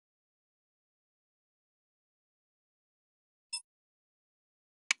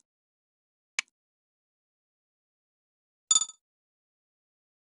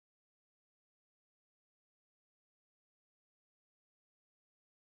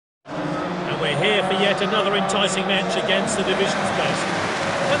we're here for yet another enticing match against the division's best.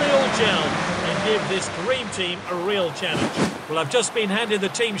 Can they all gel and give this dream team a real challenge? Well, I've just been handed the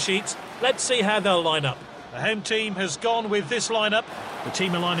team sheets. Let's see how they'll line up. The home team has gone with this lineup. The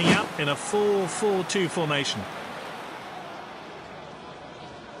team are lining up in a 4-4-2 formation.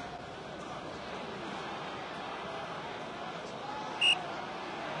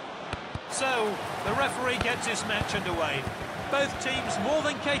 So, the referee gets this match underway. Both teams more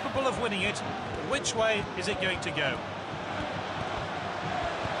than capable of winning it. Which way is it going to go?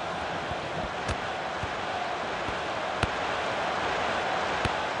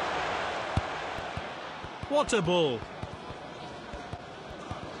 What a ball.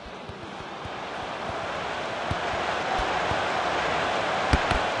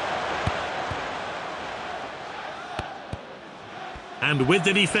 And with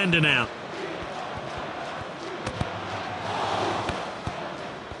the defender now.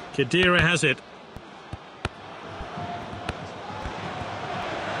 Khedira has it.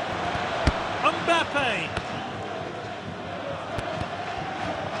 Mbappe!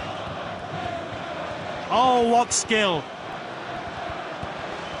 Oh, what skill!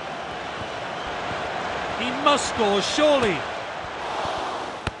 He must score, surely!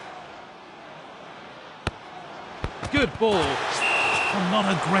 Good ball. Oh, not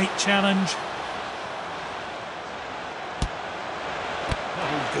a great challenge.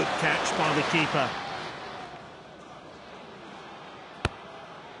 Oh, good catch by the keeper.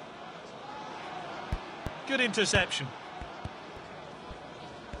 Good interception.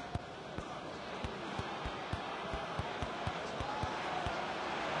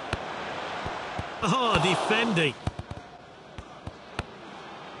 Oh, defending.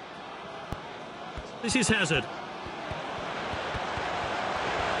 This is Hazard.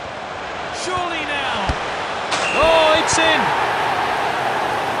 Surely now. Oh, it's in.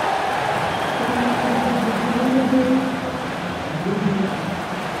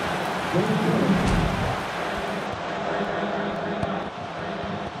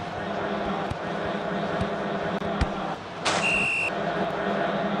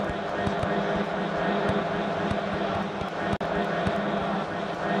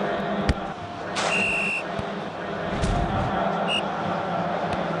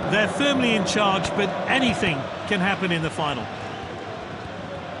 They're firmly in charge, but anything can happen in the final.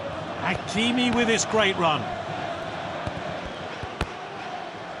 Hakimi with his great run.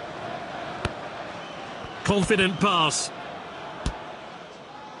 Confident pass.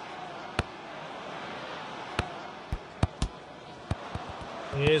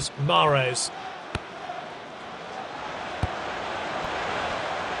 Here's Mahrez.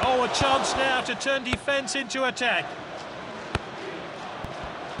 Oh, a chance now to turn defence into attack.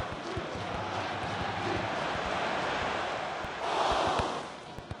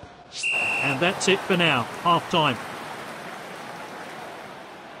 And that's it for now, half-time.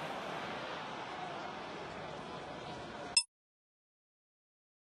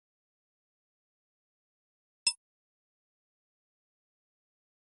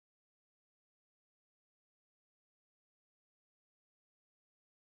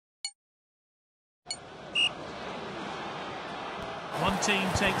 One team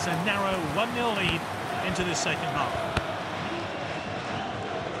takes a narrow 1-0 lead into the second half.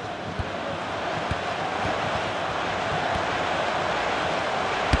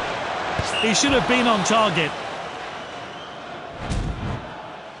 He should have been on target.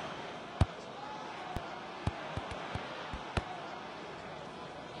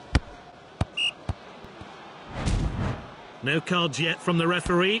 No cards yet from the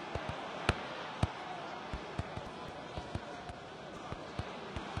referee.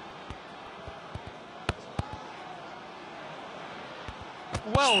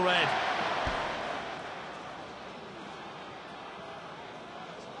 Well read.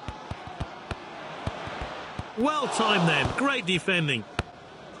 Well timed then, great defending.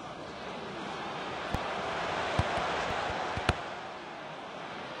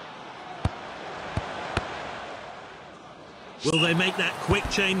 Will they make that quick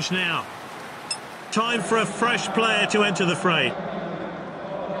change now? Time for a fresh player to enter the fray.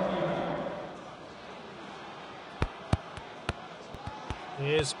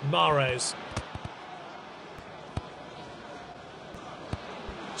 Here's Mahrez.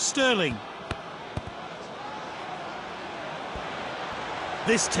 Sterling.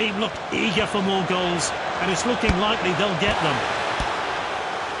 This team looked eager for more goals, and it's looking likely they'll get them.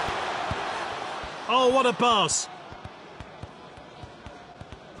 Oh, what a pass.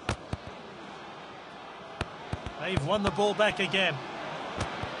 They've won the ball back again.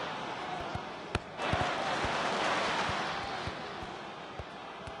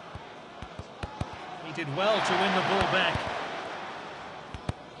 He did well to win the ball back.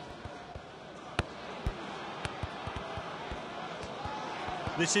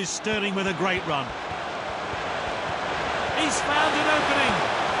 This is Sterling with a great run. He's found an opening.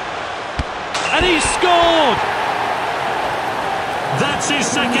 And he's scored! That's his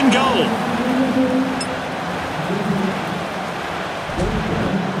second goal.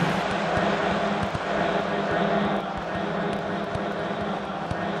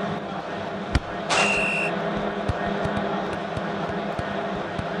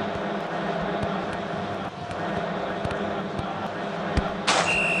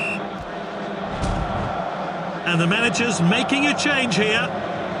 And the manager's making a change here.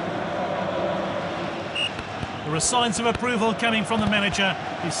 There are signs of approval coming from the manager.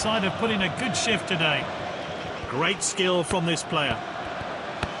 His side have put in a good shift today. Great skill from this player.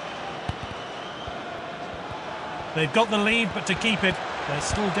 They've got the lead, but to keep it, they're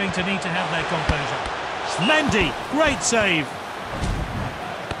still going to need to have their composure. Mendy, great save.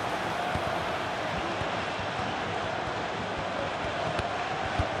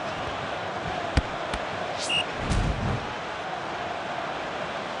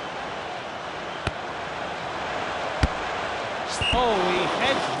 Oh, he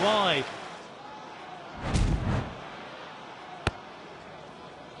heads wide.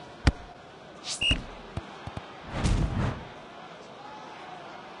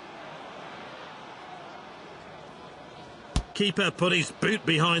 Keeper put his boot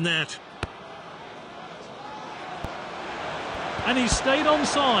behind that. And he stayed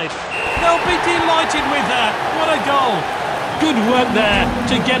onside. They'll be delighted with that. What a goal. Good work there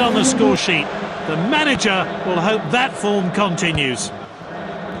to get on the score sheet. The manager will hope that form continues.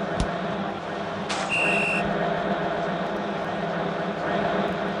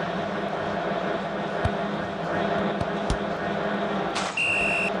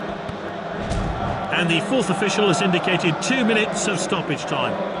 And the fourth official has indicated 2 minutes of stoppage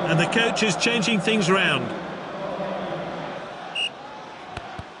time. And the coach is changing things around.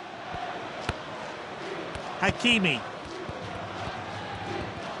 Hakimi.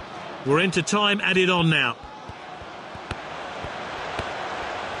 We're into time added on now.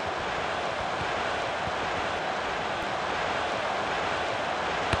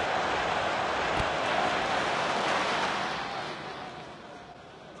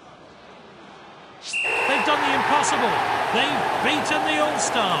 They've done the impossible. They've beaten the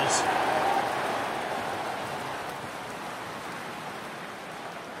Allstars.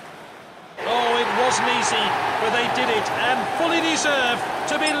 Oh, it wasn't easy, but they did it and fully deserve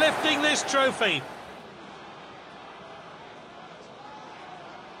to be lifting this trophy.